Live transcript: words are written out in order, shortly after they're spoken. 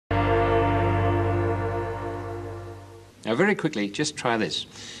Now very quickly, just try this.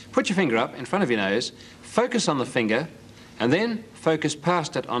 Put your finger up in front of your nose, focus on the finger, and then focus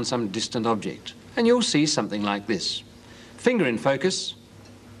past it on some distant object. And you'll see something like this. Finger in focus,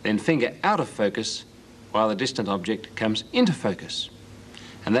 then finger out of focus, while the distant object comes into focus.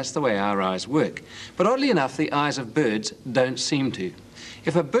 And that's the way our eyes work. But oddly enough, the eyes of birds don't seem to.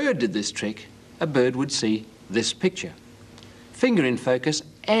 If a bird did this trick, a bird would see this picture. Finger in focus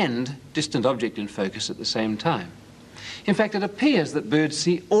and distant object in focus at the same time. In fact, it appears that birds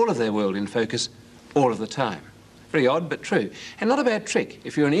see all of their world in focus all of the time. Very odd, but true. And not a bad trick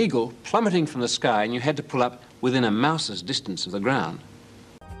if you're an eagle plummeting from the sky and you had to pull up within a mouse's distance of the ground.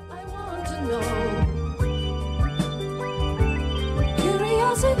 I want to know.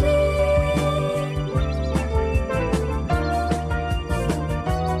 Curiosity.